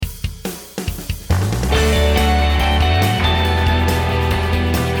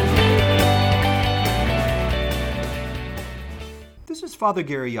Father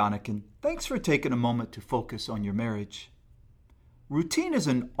Gary Yannick, and thanks for taking a moment to focus on your marriage. Routine is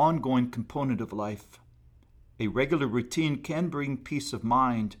an ongoing component of life. A regular routine can bring peace of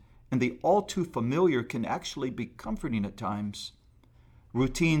mind, and the all too familiar can actually be comforting at times.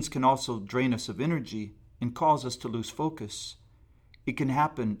 Routines can also drain us of energy and cause us to lose focus. It can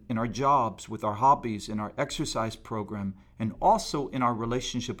happen in our jobs, with our hobbies, in our exercise program, and also in our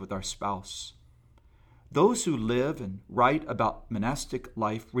relationship with our spouse. Those who live and write about monastic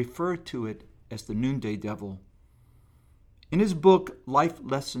life refer to it as the noonday devil. In his book, Life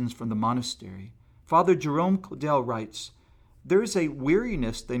Lessons from the Monastery, Father Jerome Claudel writes, "There is a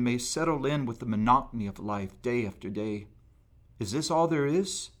weariness they may settle in with the monotony of life day after day. Is this all there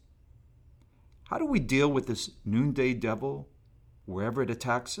is? How do we deal with this noonday devil wherever it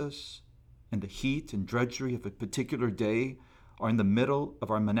attacks us, in the heat and drudgery of a particular day, or in the middle of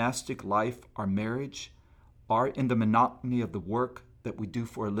our monastic life, our marriage, or in the monotony of the work that we do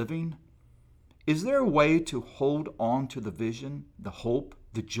for a living? Is there a way to hold on to the vision, the hope,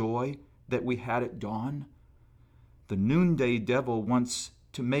 the joy that we had at dawn? The noonday devil wants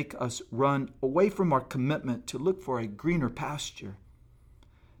to make us run away from our commitment to look for a greener pasture.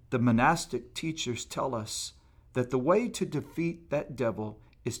 The monastic teachers tell us that the way to defeat that devil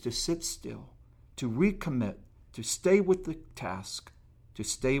is to sit still, to recommit, to stay with the task, to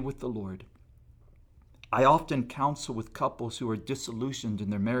stay with the Lord. I often counsel with couples who are disillusioned in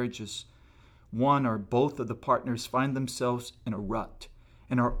their marriages. One or both of the partners find themselves in a rut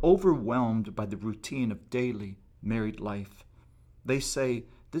and are overwhelmed by the routine of daily married life. They say,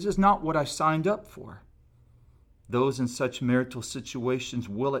 "This is not what I signed up for." Those in such marital situations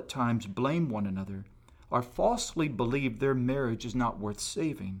will at times blame one another or falsely believe their marriage is not worth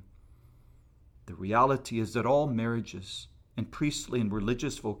saving. The reality is that all marriages, and priestly and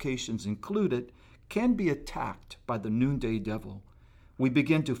religious vocations included, can be attacked by the noonday devil. We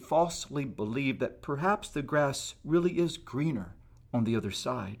begin to falsely believe that perhaps the grass really is greener on the other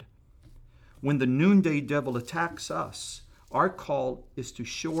side. When the noonday devil attacks us, our call is to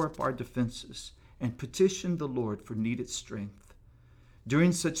shore up our defenses and petition the Lord for needed strength.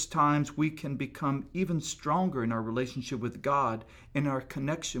 During such times, we can become even stronger in our relationship with God and our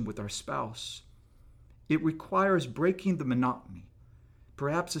connection with our spouse. It requires breaking the monotony,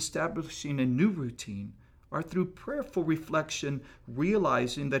 perhaps establishing a new routine, or through prayerful reflection,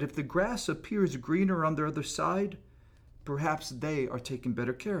 realizing that if the grass appears greener on the other side, perhaps they are taking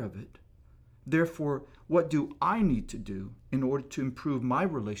better care of it. Therefore, what do I need to do in order to improve my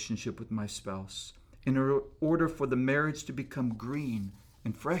relationship with my spouse, in order for the marriage to become green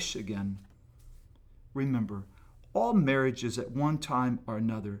and fresh again? Remember, all marriages at one time or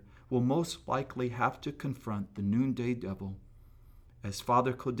another will most likely have to confront the noonday devil. As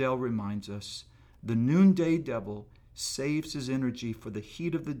Father Claudel reminds us, the noonday devil saves his energy for the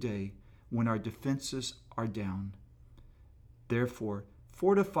heat of the day when our defenses are down. Therefore,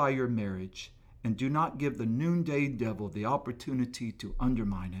 fortify your marriage and do not give the noonday devil the opportunity to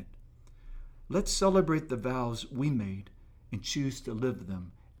undermine it. Let's celebrate the vows we made and choose to live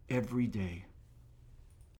them every day.